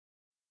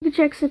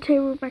MegaGX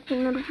and we're back in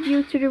another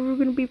video. Today we're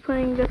going to be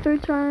playing the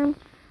third time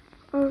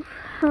of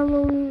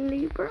Hello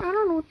Neighbor. I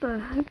don't know what the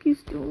heck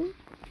he's doing.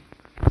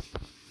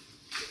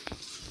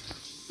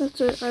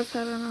 That's it. I've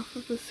had enough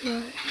of this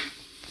guy.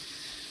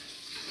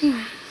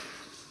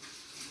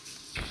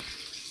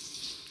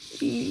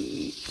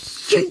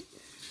 Yeet.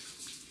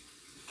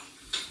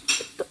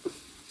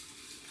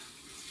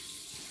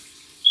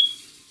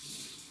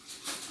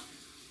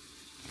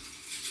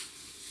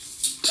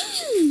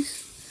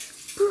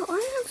 Jeez, bro,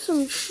 I have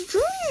some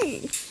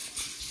strength.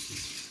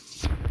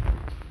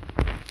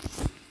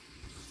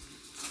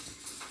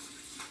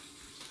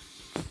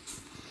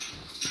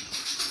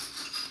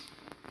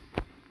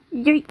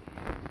 Yeet.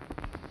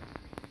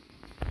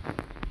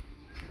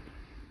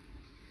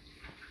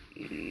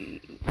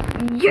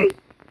 Yeet.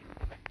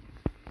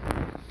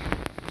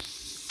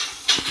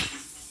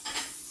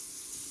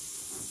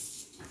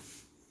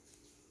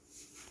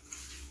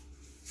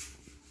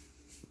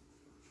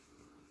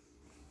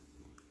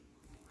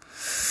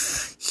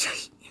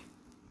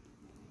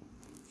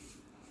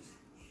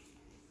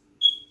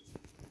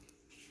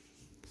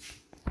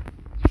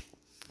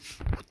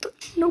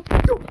 No,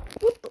 what the?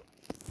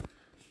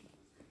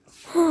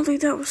 Holy,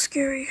 that was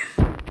scary.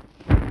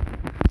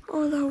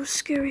 Oh, that was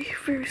scary,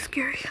 very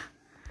scary.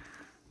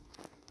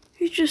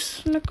 He just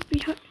snuck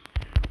behind.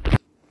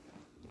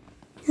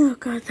 Oh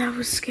god, that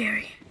was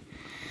scary.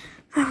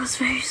 That was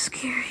very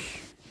scary.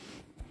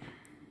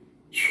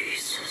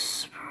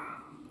 Jesus, bro.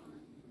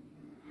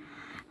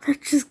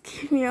 That just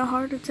gave me a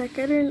heart attack.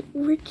 Where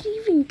did he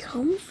even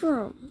come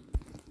from?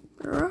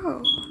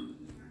 Bro.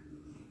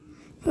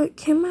 It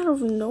came out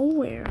of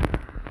nowhere.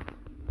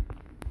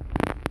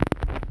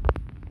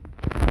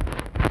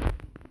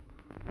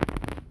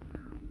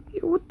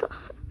 What the?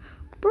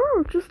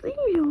 Bro, just leave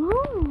me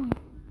alone.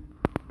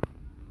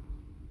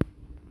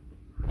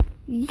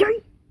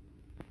 Yay!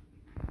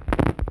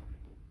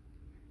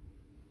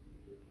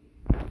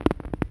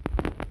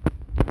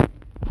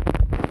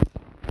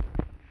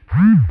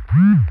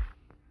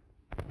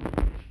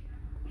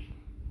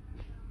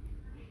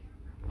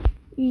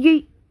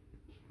 Yeet.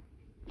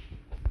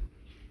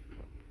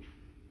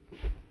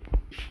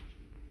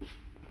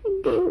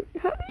 Bro,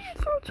 how do you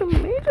throw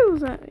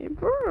tomatoes at me,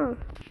 bro?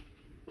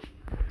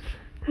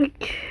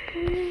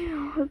 Okay,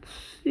 let's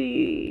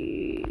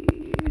see.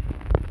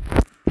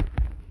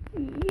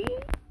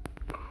 Yeet.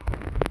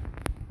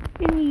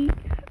 And yeet.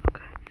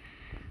 Okay.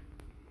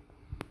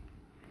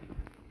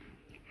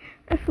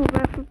 I feel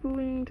bad for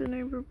bullying the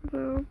neighbor,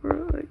 bro.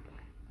 Like,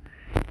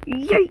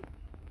 yay!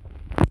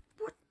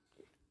 What?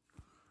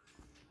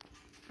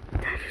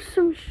 That is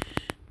some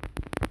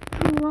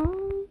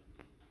strong.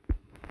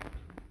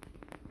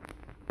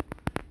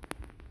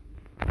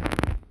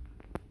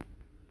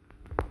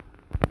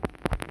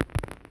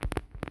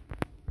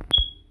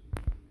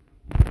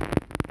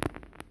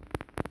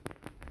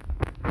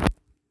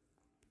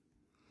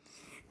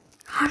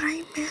 How did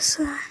I miss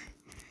that?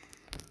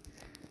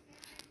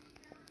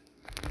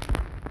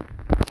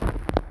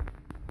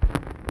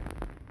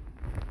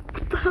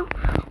 What the hell?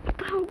 What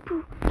the hell,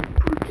 bro?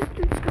 Bro, this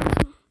dude's got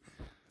some.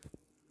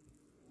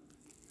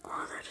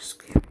 Oh, that is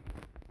scary.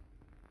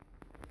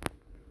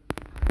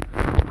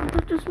 Oh,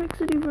 that just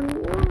makes it even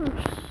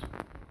worse.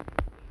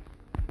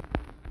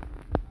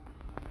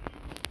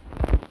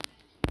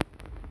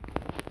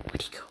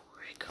 Where'd he go?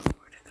 Where'd he go?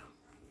 Where'd he go?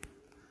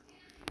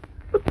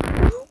 What the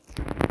hell?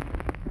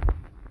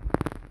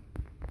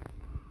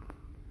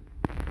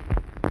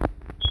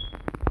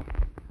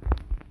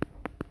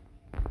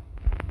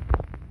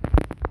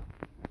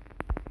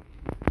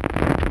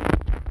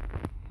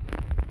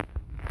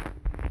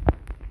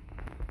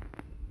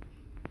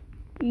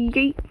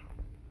 Yeet.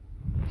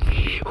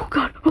 Oh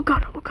god, oh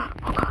god, oh god,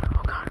 oh god,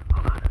 oh god,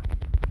 oh god.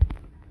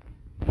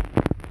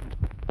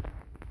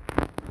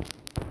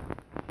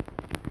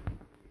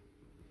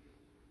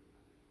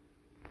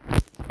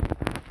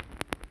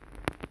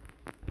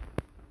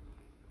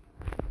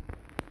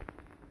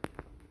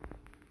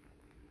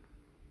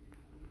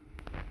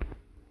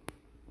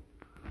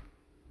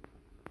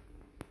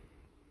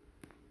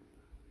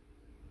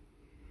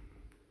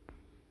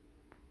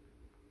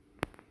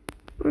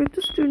 Bro,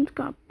 this student's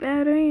got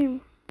bad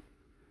aim.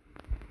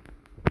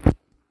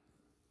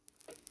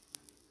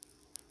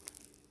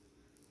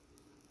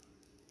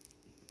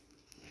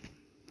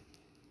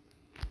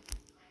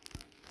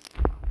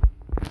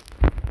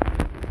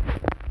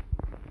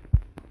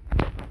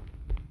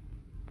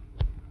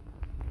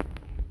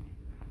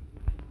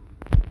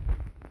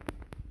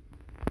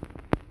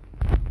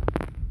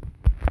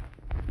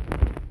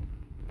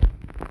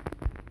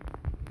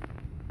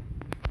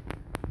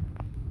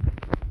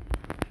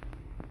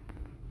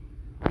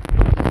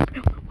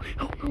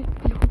 Oh,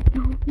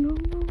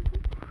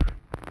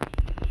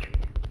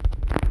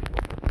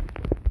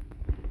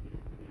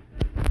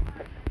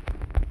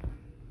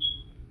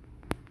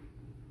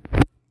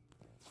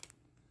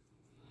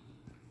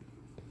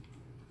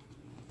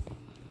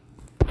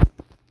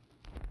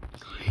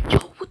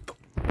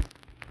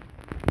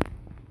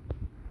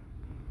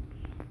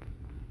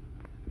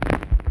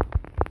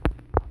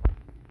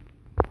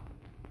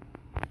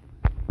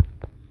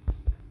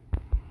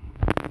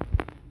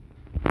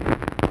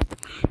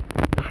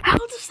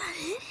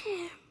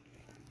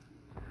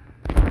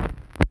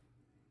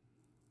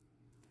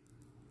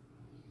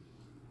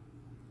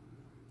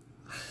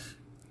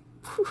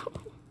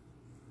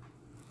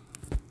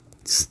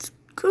 It's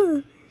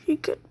good. You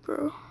good,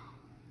 bro.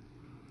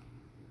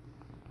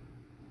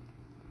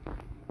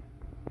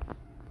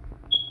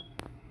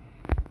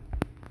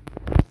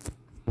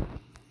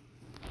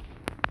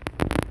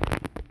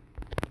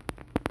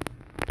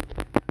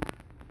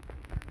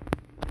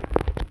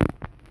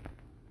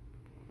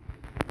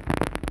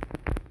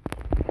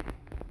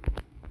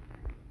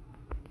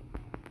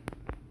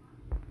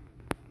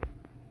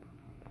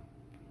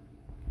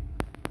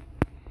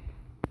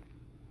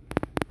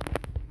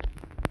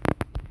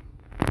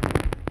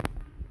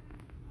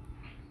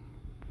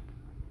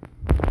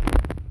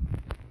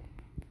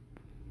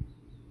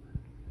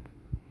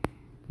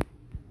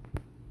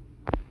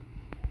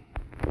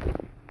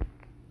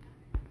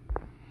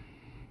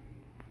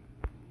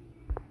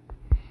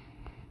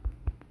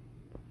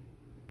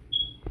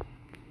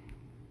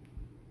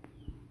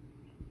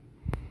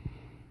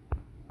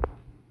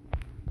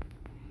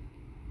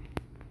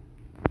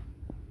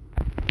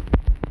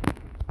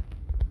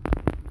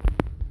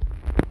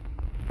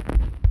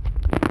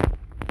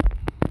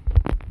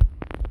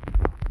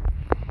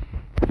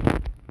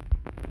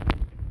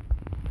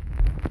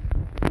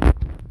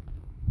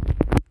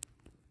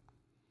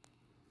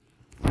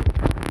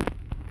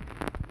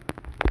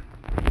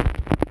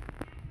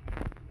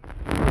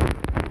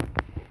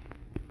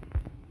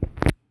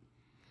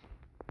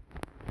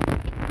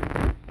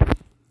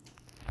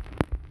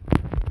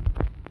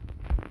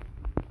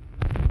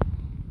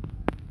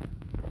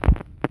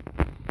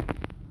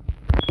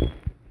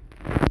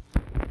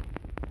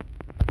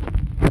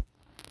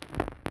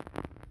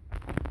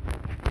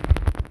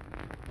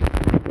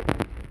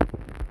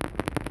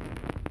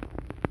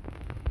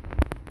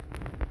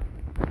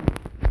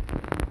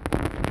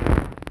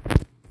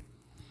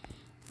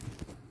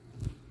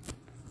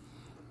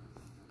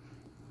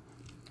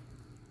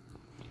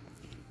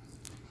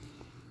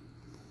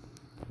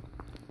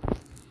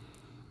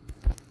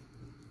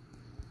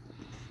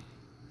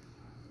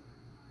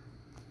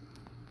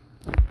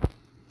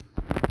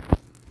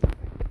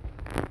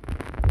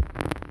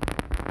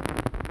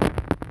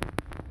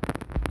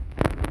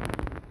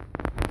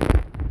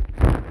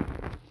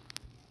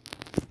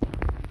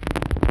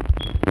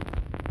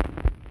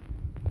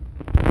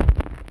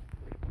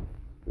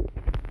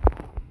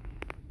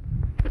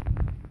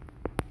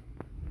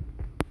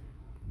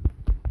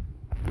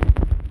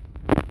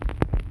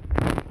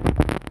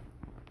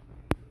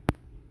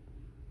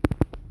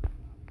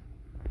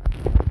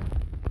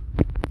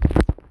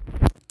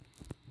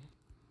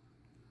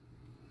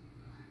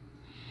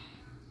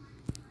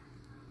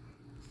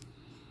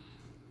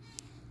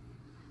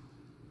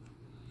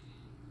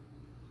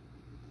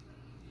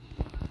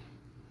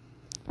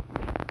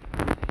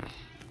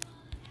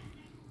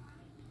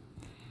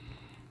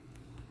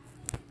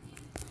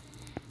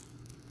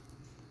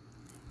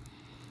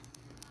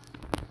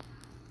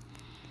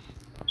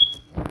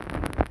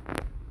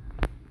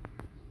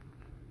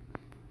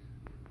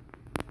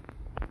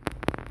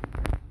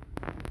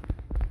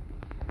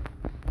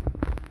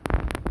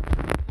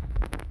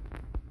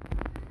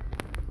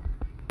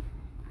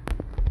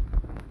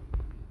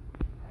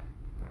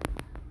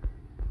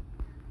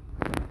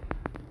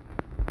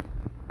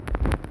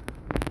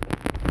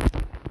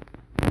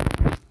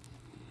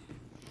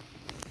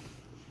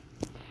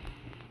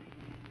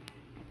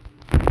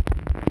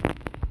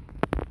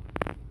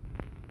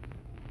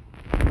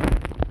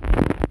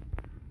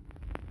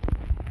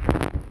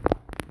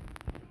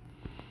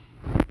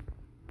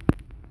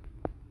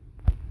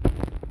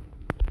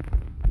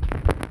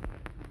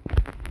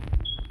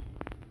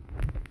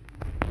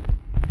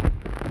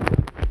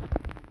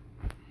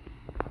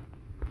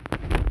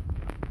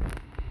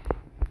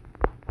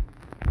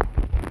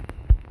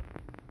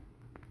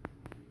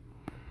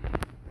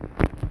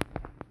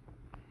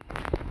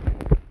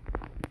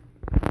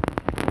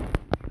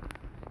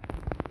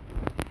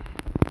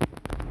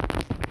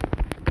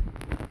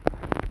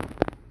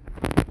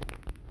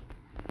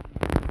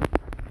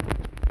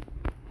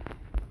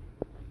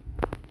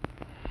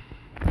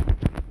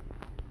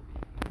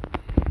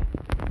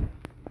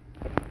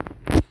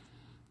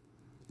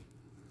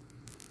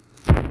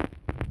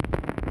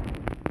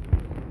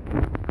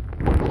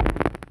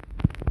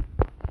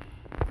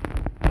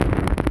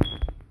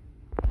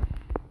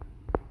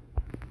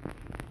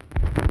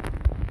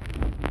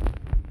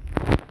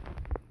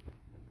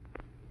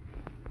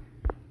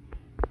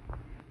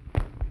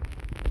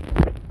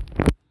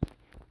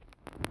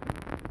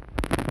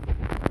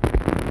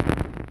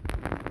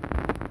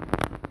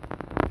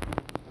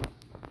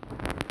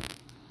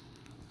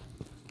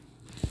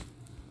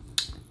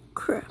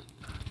 Crap.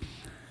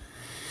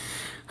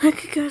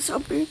 Okay, guys, I'll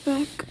be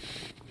back.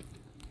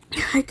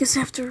 I guess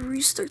I have to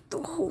restart the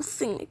whole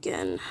thing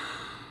again.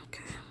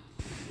 Okay.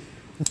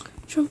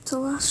 Jump to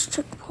last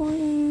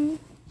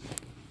checkpoint.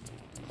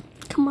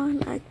 Come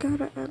on, I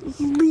gotta at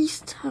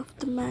least have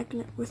the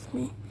magnet with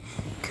me.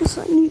 Because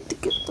I need to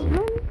get the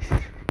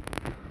wrench.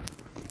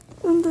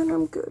 And then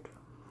I'm good.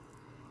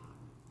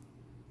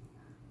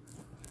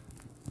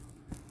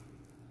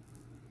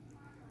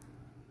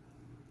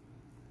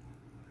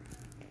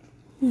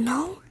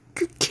 No,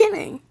 you're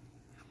kidding.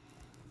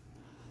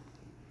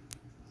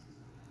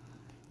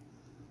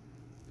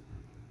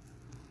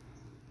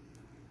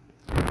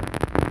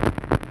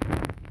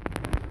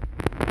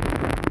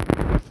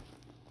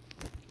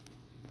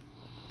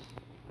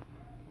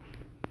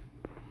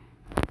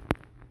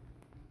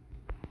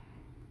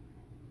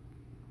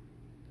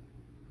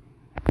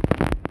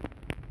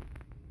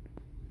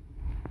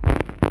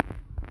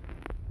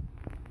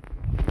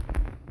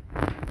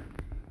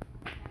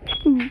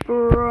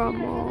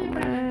 Bravo,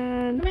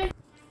 man.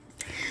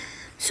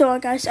 So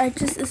guys, I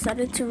just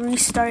decided to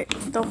restart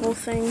the whole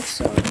thing.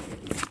 So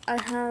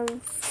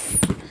I've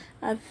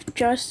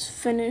just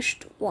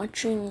finished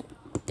watching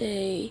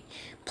a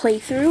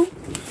playthrough.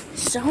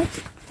 So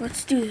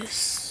let's do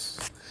this.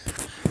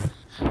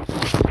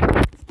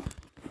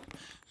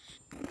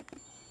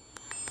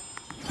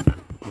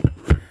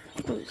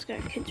 Oh, this guy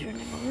kids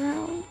running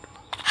around.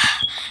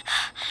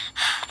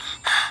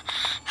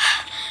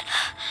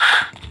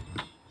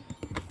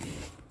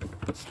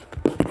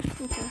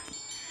 Okay.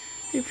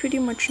 We pretty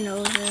much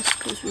know this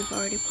because we've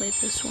already played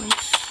this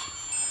once.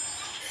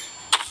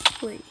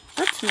 Wait,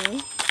 that's new.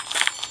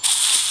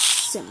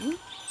 Sim.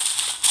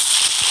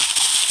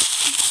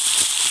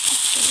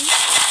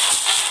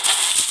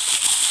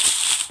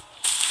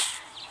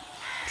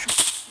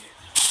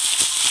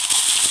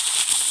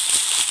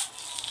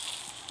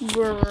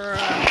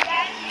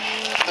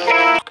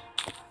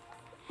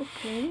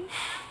 Okay.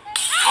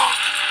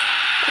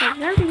 I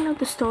already know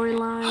the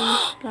storyline.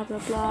 Blah blah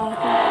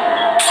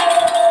blah.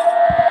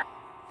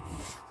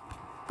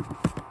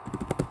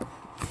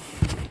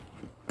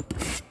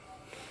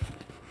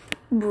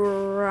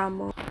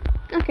 Bramo.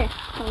 Okay,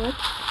 so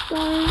let's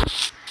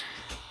start.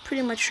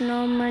 Pretty much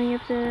know many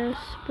of this,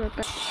 but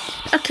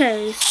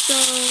okay, so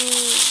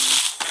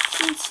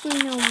since we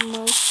know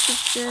most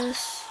of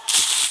this,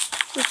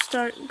 let's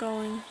start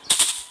going.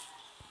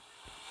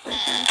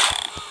 Okay.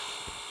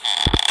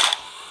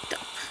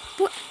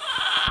 What?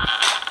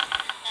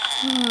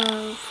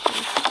 Oh,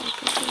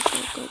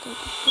 go.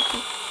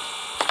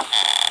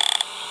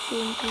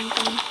 Boom.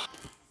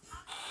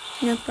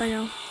 Yep, I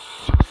know.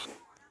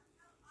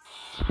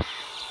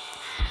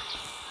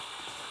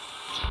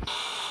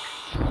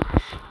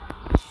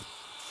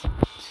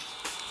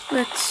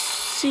 Let's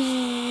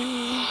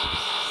see.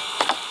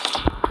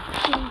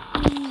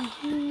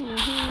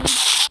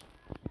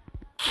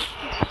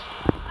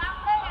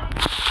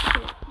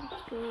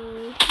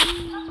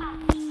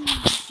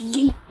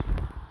 Yeet.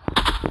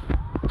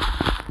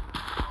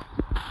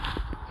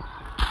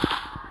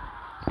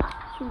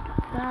 So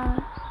that.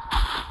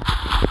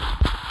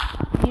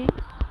 Yeet.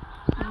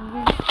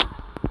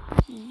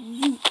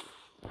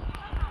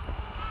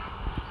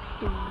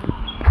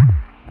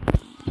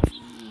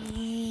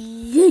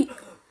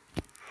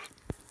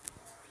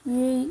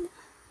 Yeet.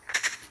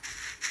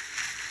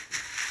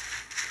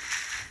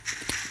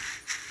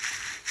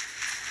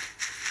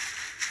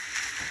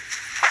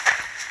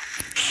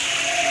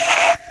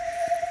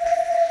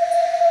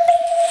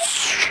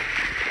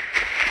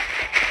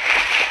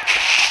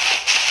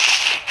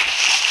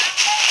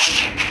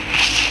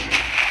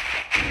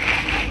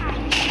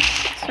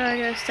 Sorry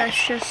guys, that's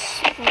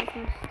just all of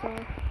my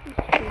stuff.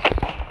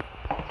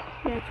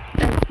 Yeah,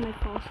 that's my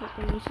fault. I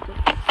need to get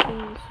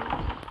things so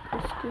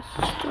let's get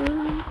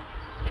started.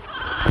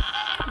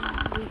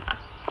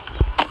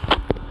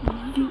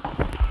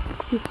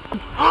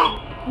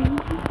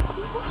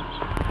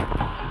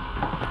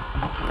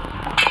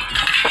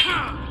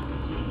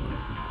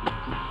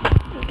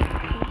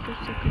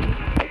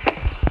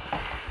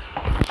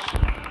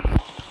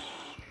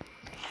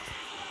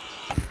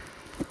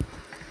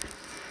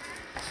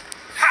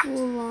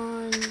 Full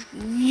on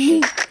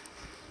yeet.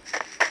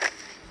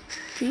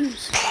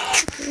 Jeez.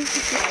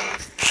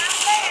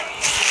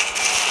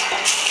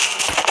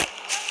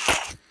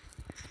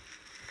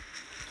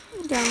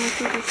 Down with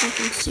there's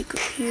something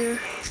secret here.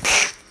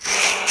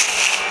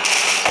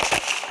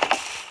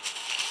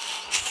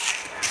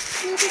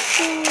 Let it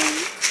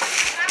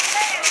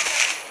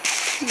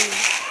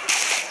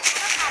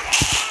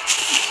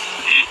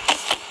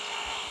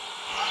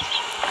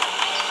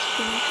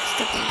go.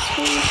 Step on his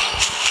face.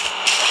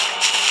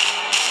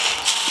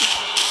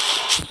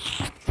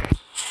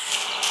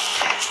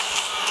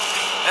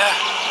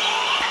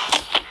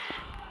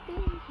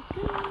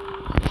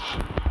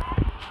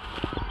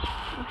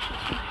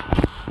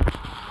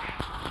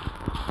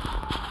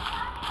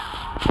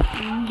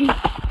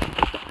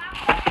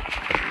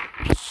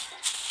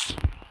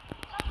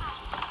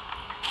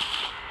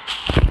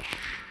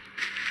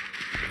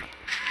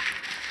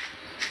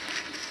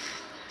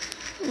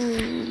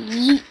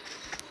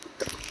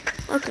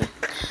 Okay.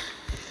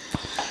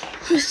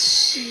 Let's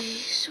see.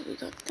 So we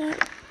got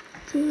that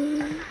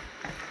good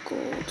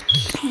gold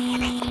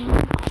key.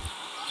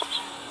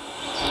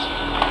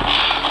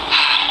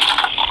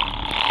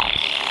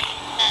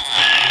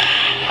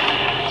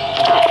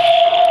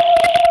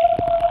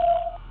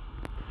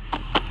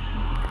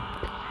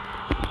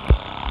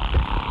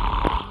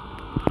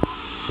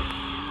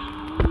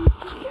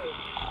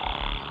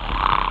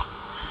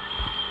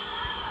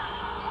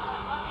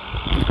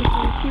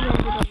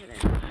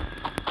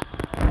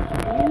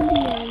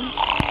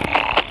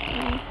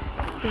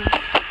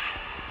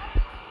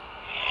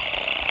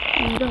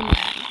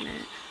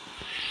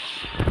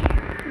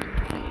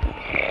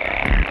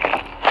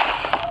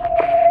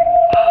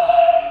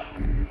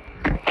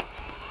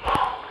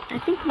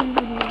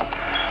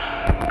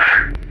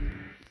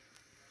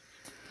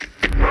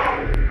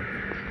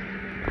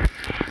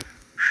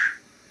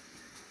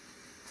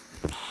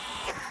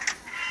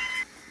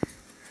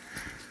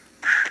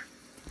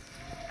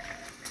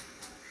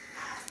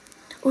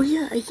 Oh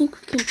yeah, I think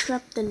we can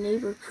trap the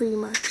neighbor pretty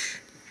much.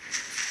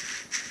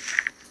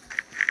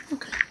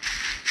 Okay.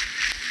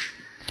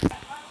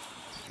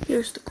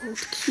 Here's the gold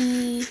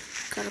key.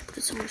 Gotta put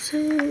it somewhere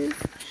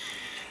safe.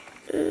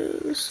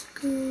 Let's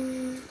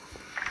go.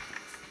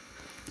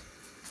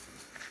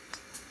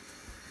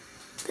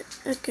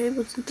 Okay,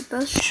 wasn't the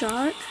best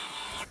shot.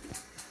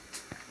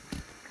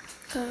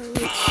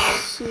 Let's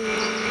see.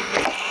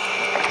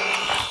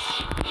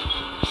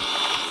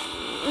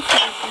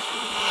 Okay,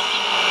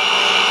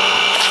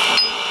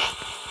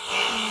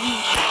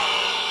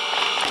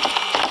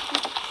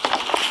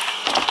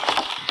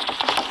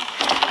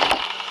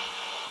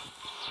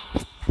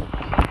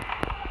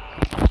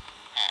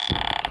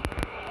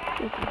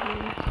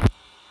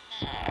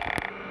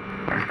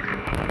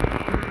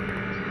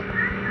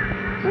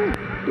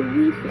 the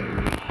refill.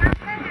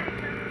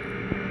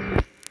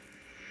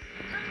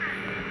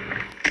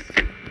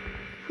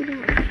 Put it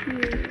right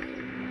here.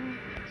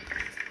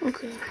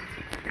 Okay.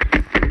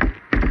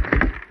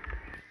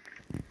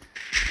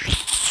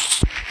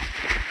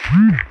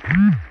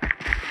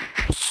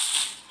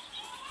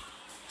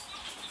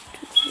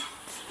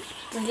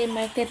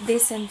 Limited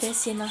this and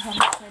this, you know how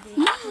much are they?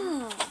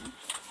 Mom!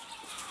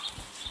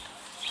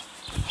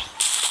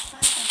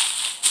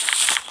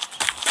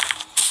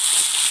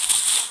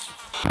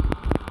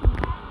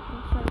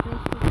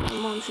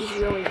 Mom, she's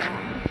really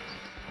mad.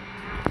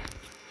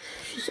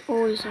 She's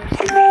always like,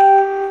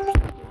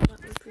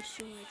 let me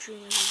pursue my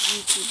dream as a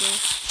YouTuber.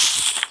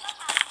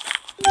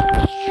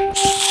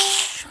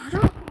 Shut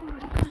up!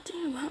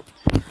 Goddamn, how?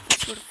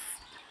 Sort of.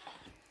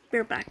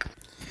 We're back.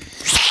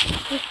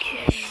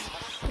 Okay.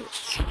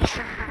 Let's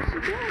try this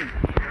again.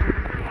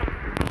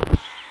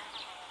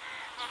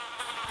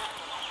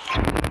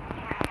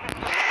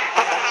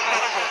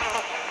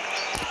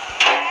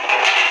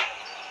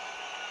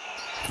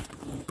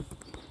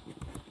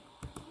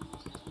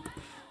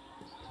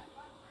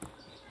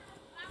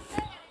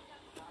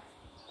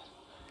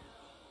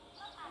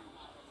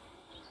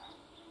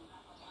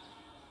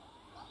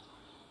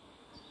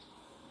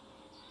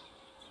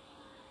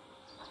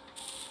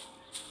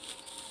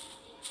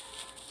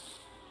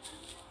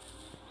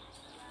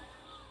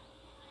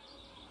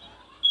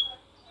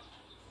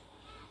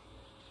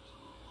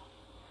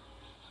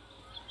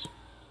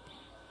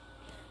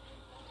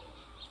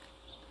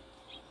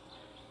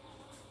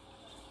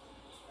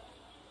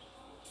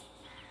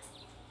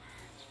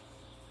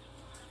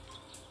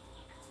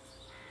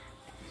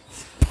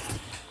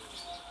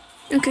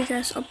 Okay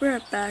guys, I'll be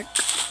right back.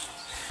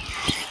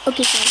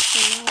 Okay guys, so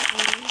now I'm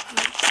going to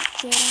get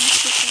onto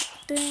that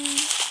thing.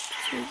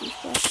 Just move these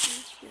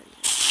boxes.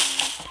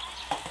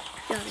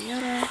 Yada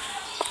yada.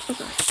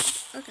 Okay.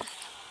 Okay.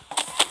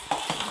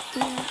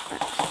 Yeah,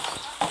 back.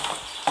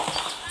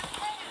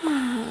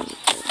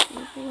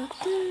 Like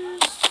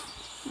this.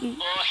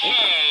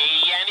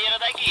 Охей, я не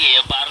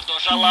родаги, bardzo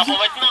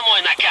żałować na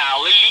mój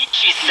nakał,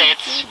 liczy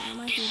sec.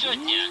 I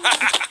сегодня.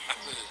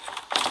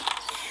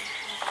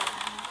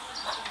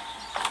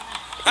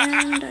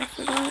 And I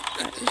forgot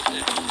that is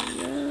not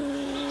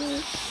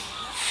good.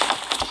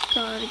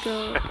 Gotta go.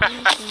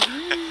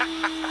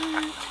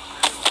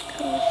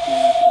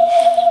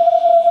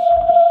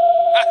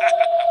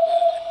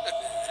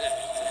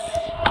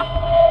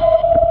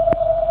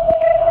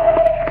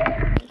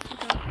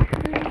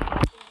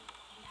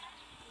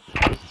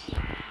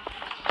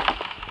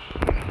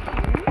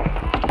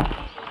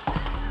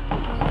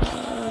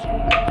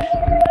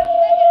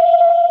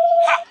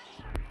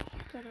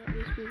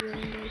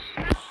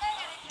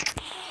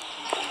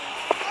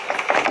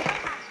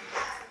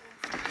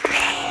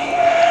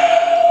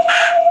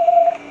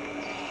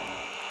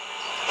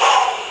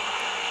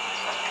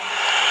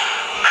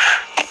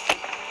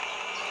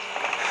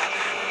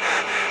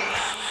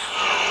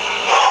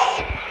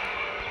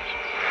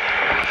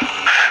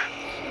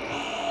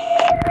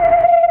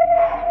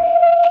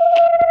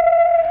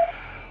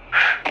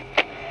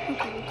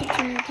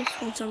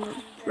 I'm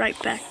right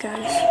back,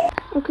 guys.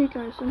 Okay,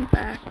 guys, I'm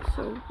back.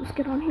 So let's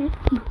get on here.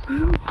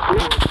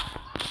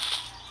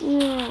 Whoa,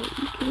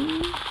 you kidding me?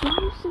 Why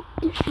is the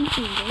dish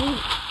even there?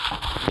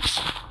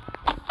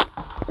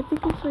 I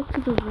think it's like to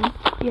prevent.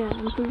 Yeah,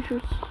 I'm pretty sure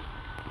it's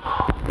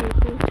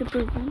to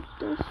prevent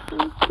us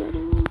from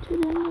getting into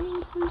the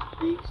neighbor's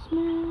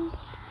basement.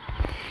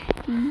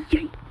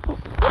 Yay! Oh.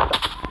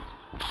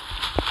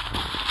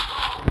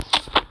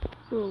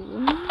 Bro,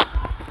 what?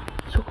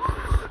 So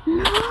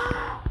no.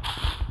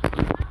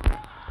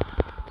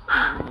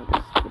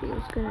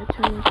 Gonna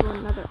turn into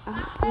another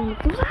one of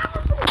those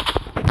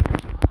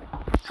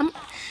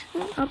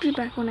I'll be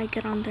back when I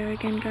get on there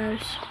again,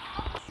 guys.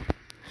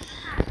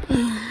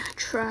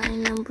 Try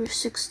number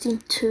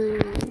 62.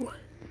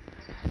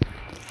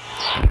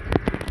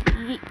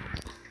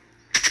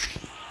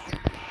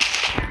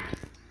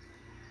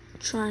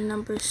 Try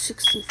number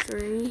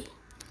 63.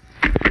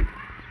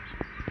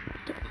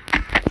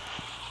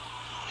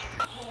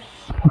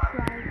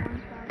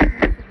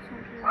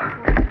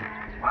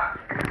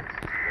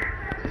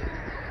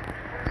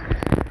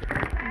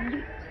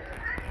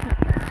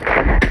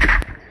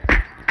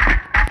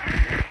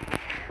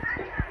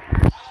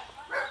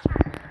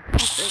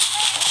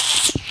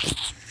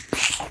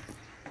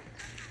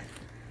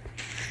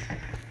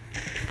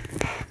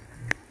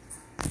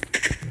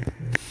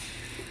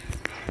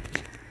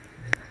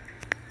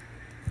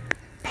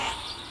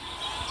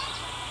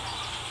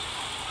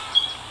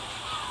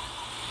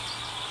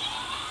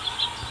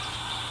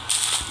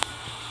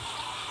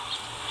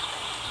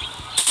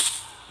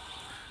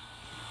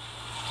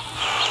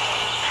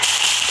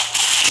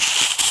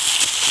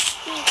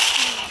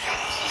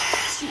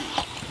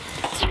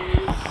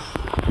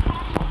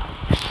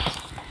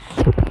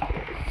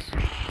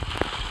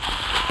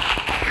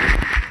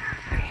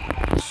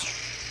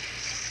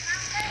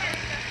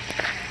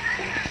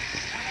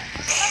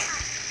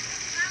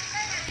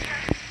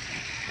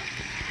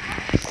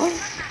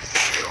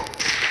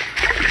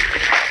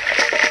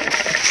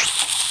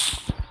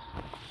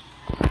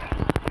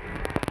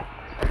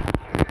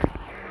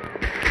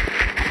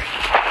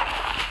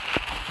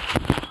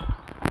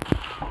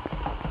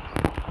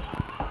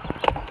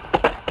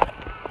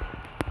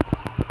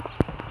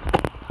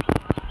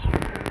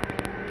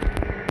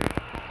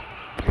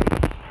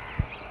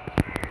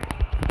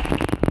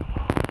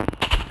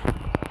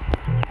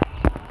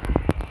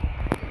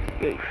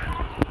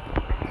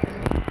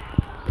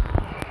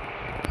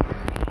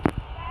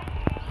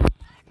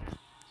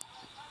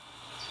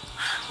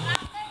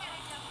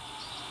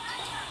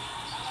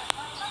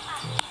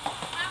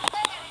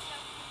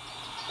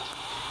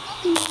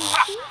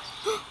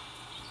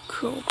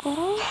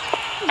 Crowbar.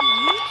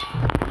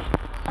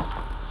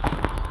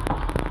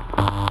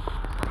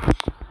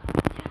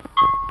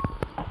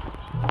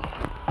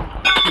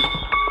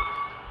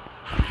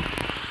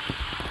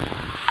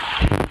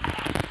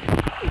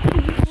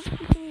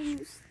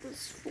 Use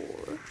this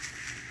for.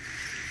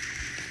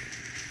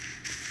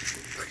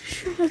 Pretty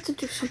sure I have to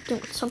do something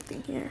with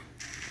something here.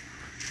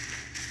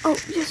 Oh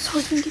yes, so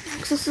I can get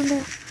access in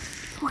there.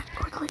 Come on,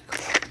 quickly.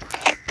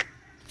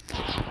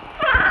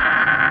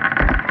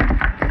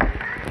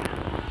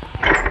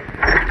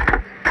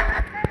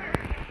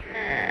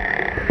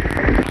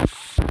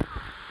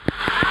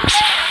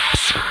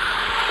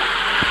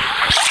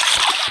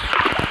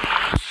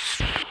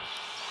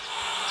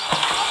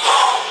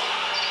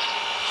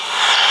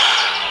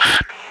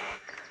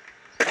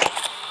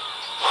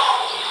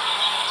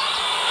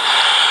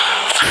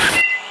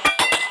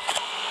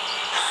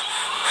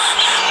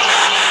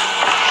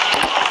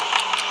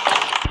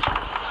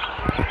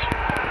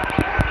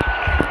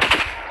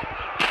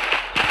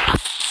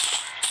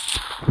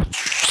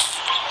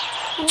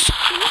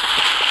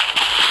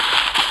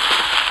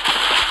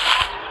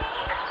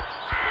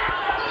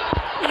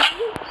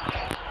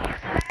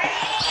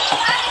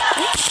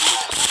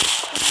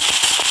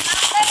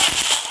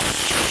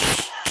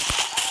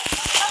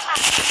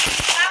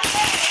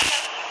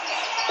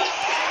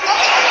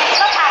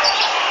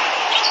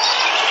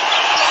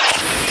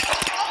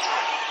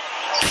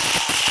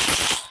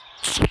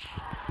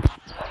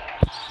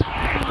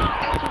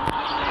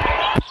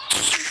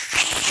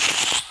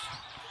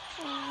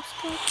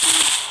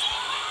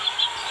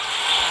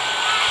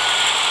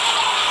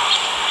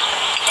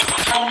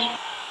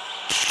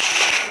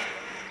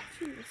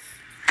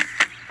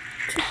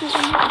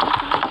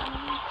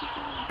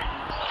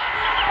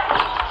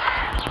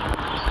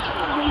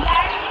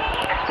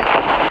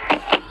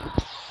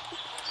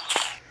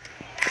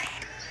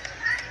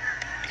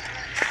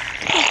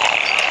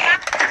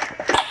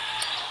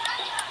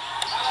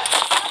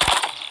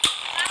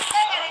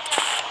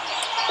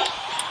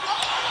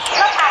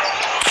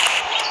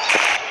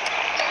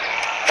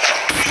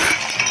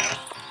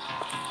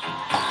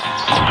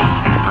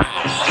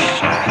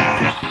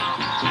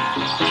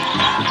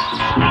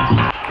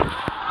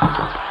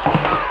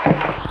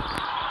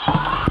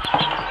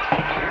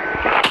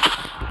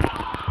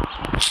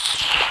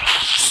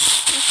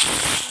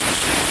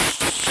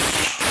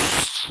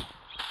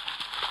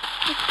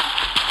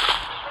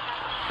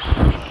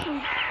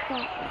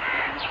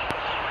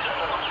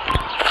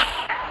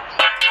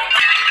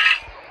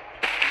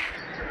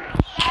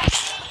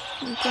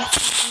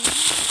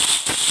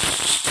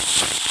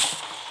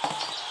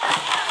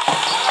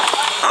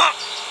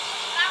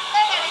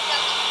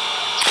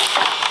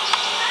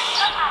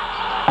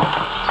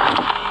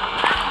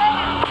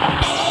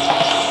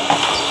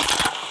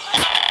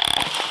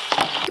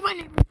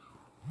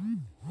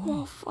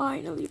 Oh,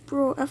 finally,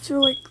 bro. After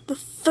like the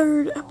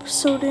 3rd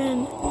episode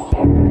in.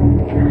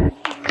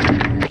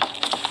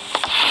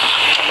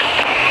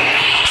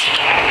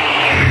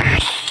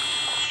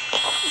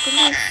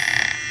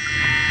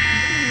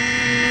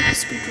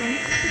 Speedrun.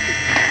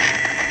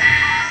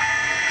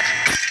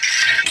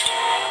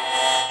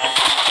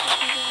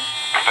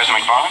 Professor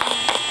McFarlane?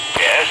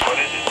 Yes, what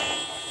is it?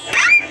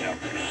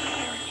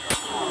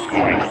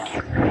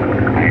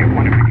 I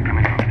wonder if we can come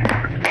in for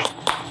a minute.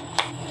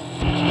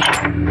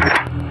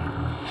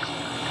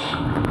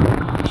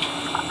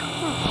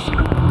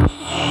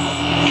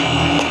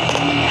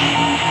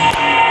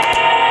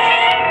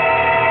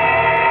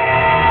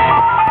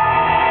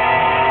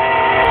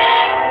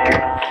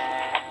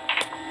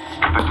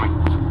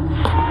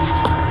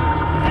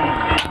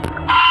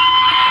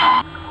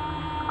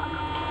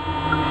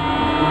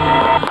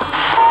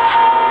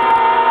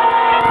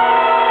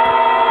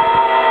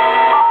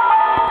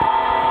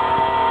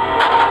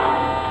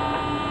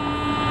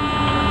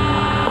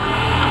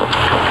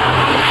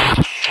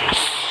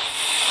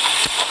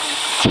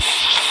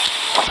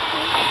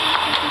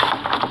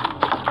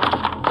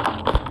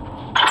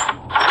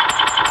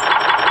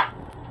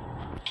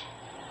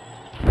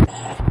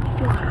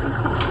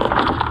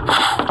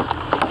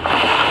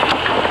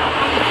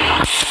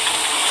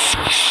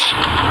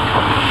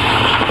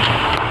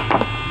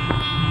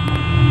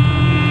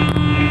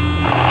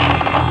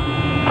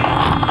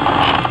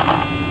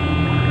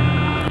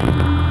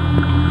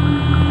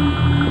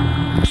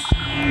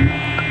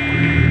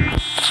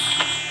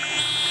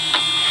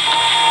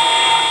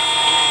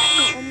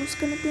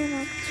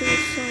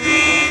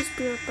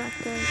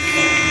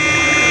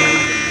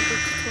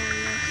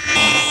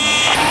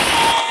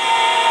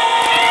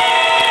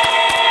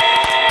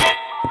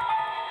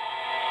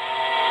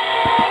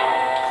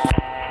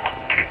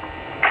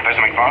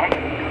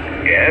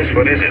 Yes,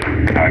 what is it?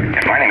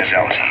 My name is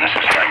Ellison. This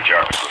is Frank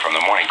Jarvis. We're from the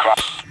Morning Crop.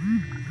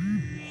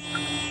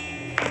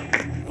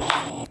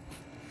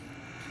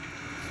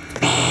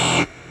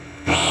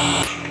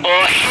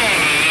 Oh,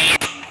 hey.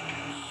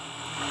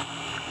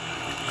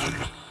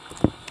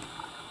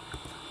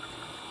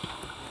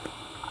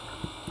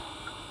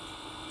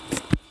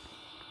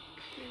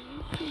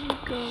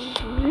 Go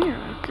where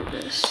after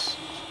this?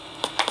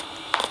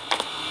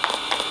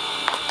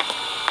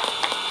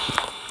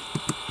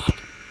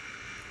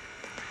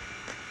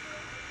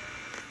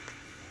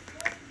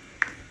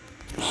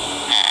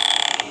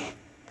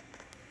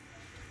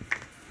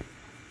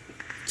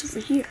 It's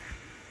over here.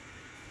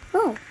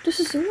 Oh, this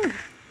is the one.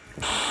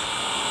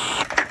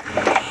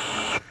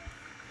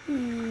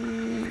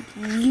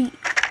 Yeet.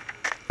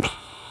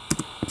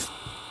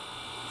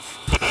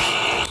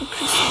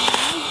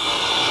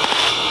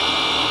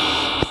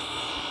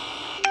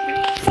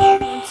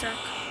 One sec.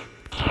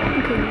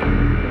 Okay.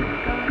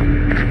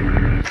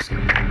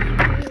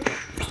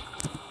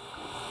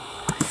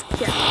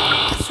 Yeah.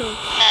 So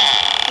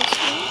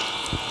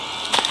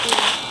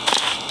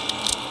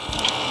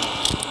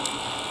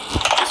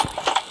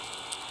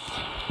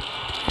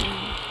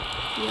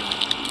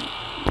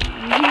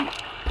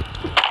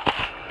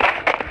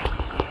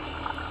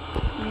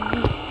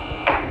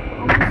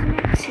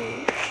this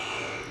way.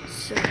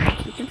 So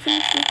we can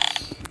finish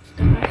this.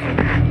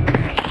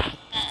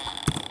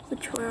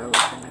 Which way are we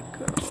gonna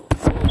go?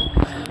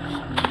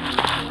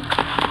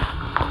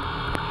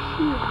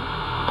 Here.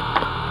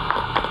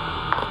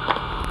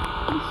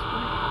 This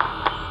way.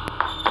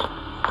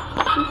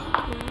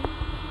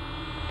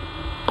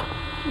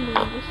 And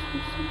then this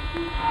way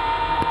something.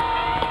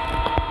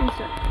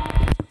 Inside.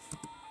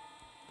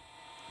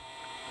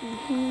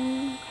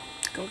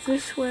 Go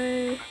this way.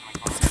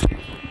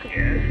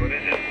 Yes, what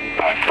is it?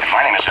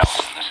 My name is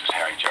Ellison. This is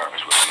Harry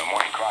Jarvis. We're from the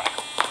Morning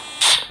Chronicle.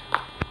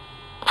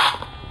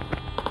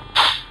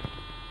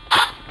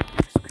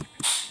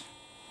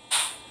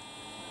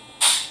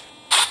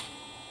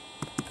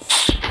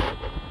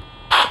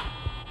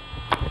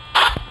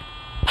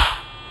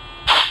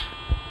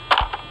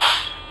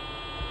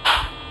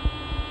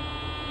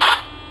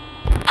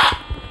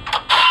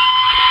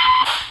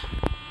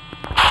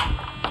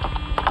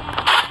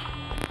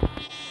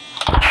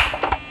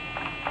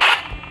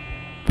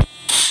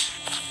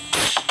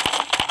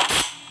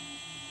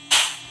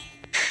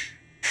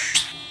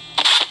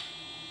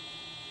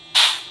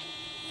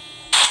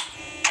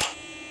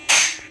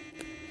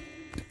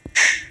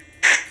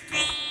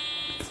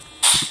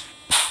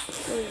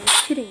 Oh, you're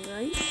kidding,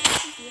 right?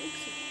 This is the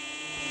exit.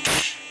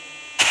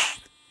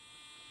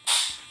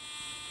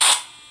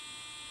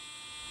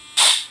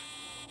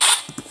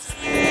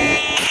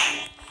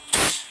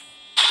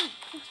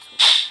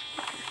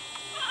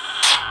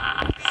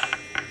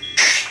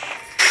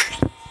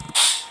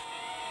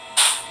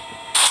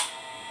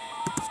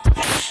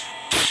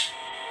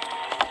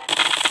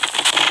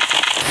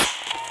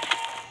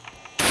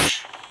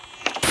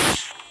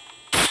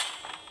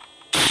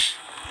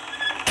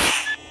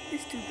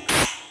 This dude.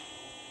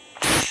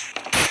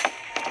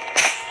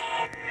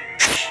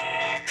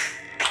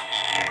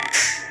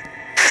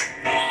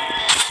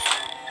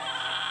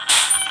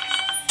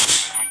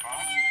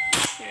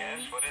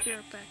 Be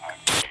right back.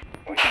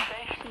 What did you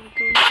say? So we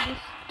go into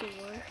this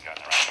door.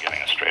 Gotten around to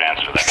getting a straight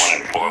answer to that one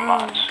in 4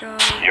 months.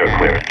 God. You're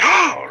clear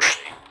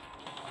already.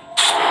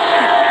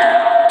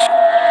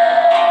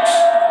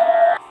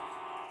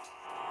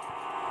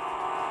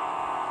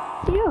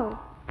 Yo,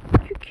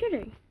 you're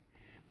kidding.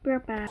 Be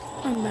right back.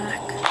 I'm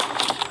back.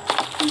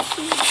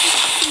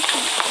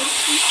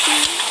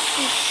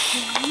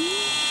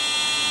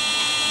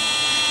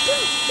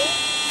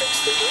 Fix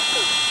the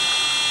window.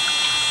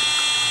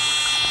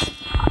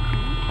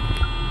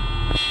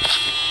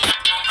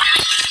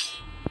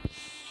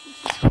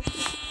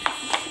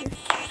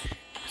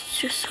 Let's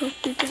just hope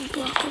we can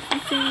block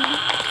everything.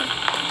 Okay.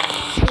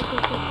 Go, go,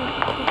 go, go,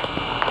 go, go.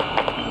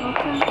 Go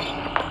fast.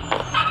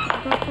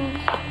 Go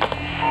fast.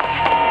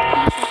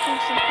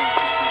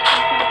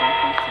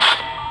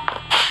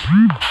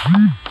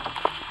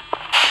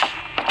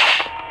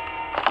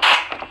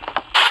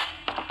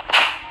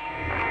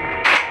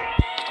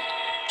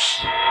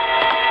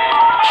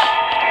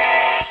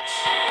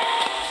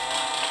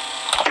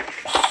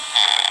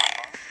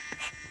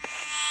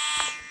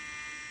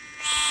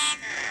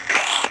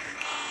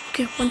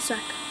 Okay, 1 sec.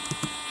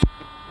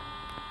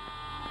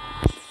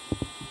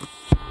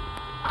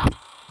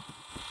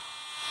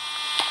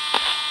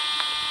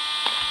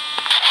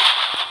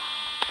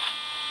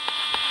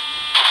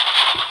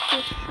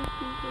 This should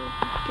be where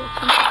we get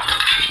some.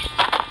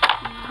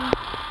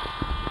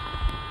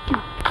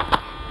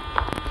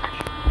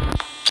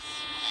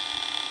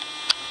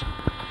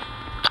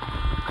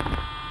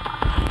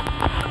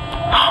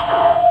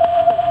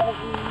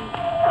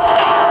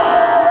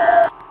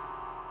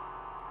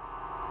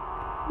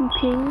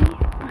 Okay,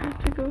 I have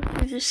to go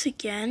through this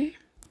again.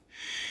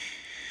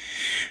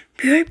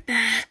 Be right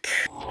back.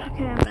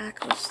 Okay, I'm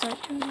back. Let's start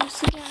doing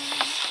this again.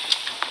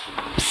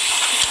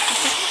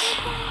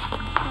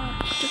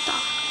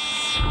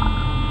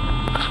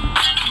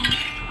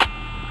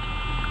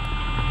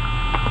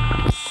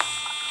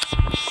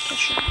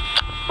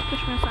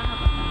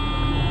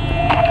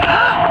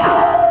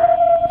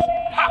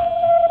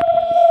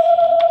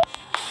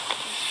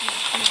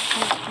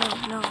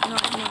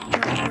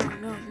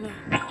 Okay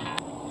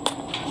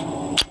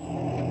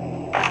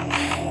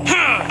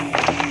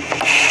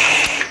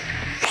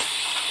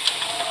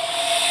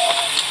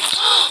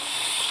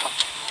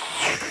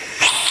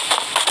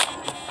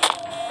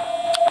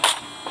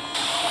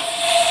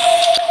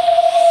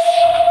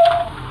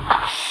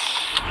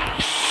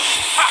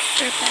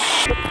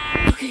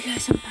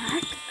guys, I'm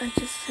back. I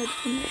just had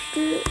finished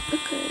it.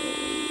 Okay.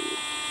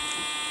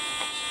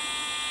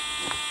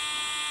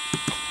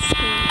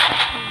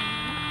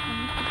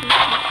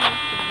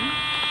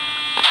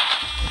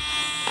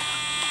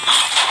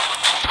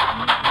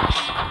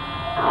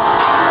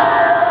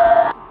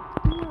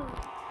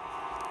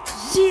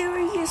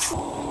 Seriously,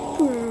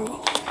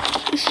 bro.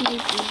 This is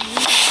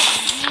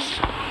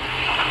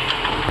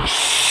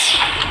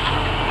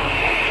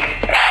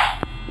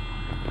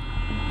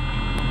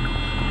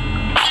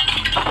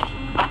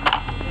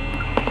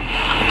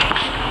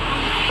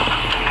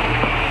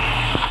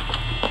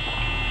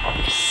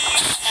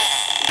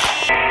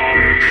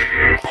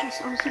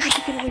I was able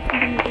to get away from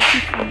them with the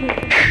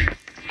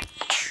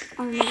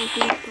I don't know what to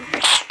do.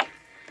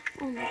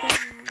 Oh my god.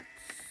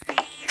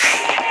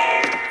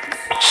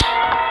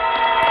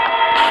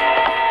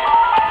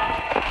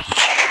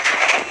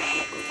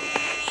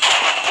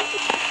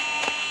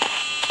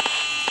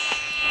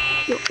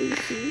 Yo,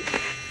 AC.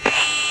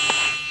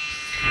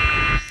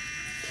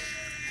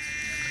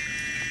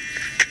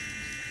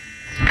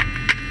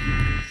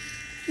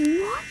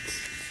 What?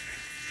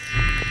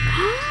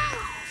 How?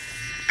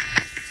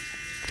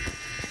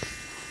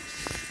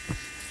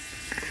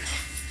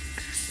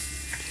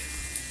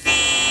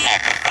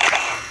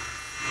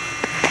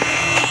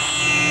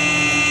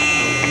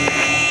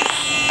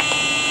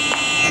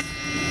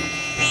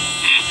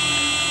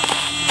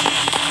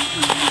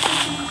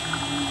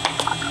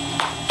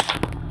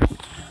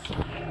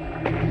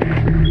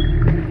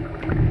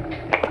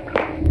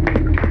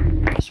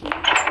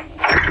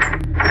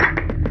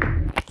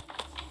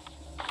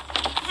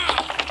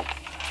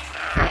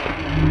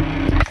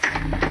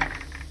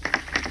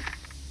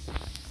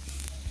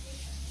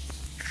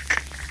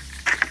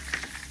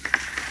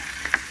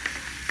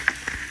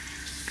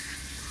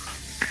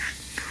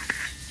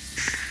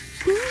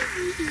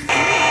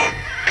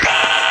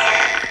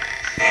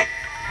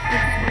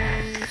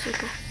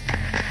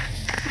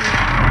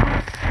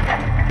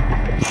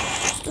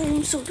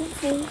 I'm so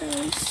full,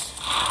 guys.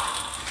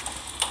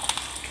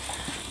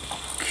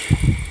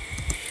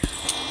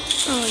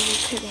 Oh,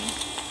 you're kidding.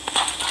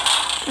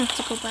 I have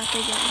to go back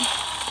again.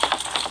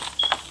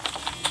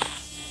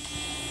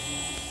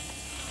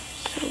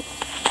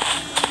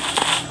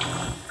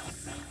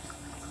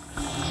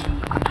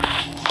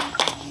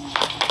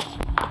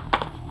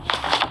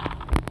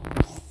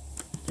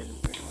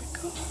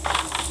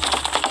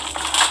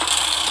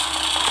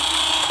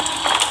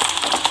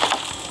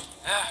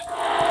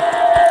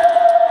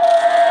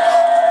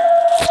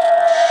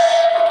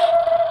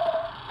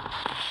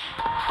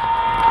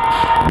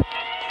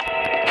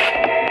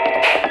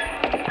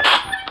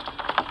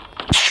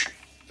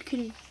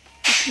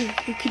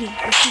 You're kidding.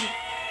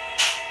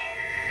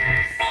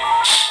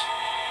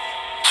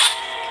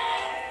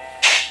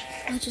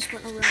 I just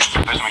went around.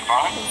 Mr.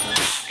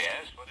 McFarlane?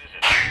 Yes, what is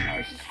it?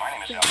 My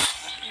name is Elvis.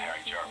 This is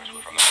Harry Jarvis.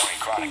 We're from the Morning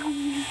Chronicle.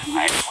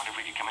 I wonder if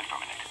we could come in for a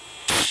minute.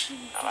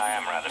 Well, I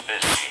am rather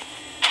busy.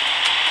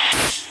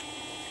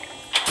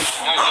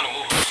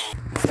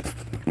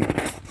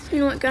 You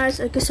know what, guys?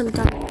 I guess I'm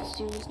done with this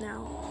series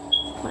now.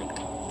 Like,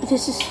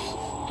 this is...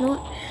 You know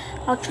what?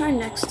 I'll try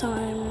next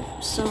time.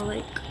 So,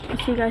 like, I'll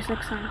see you guys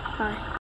next time. Bye.